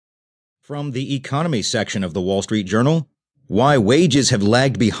From the economy section of the Wall Street Journal, Why Wages Have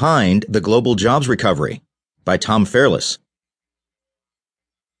Lagged Behind the Global Jobs Recovery by Tom Fairless.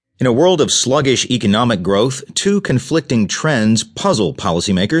 In a world of sluggish economic growth, two conflicting trends puzzle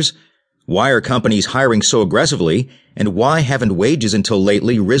policymakers. Why are companies hiring so aggressively, and why haven't wages until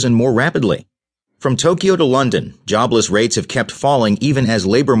lately risen more rapidly? From Tokyo to London, jobless rates have kept falling even as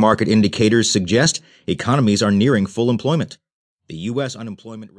labor market indicators suggest economies are nearing full employment. The U.S. unemployment rate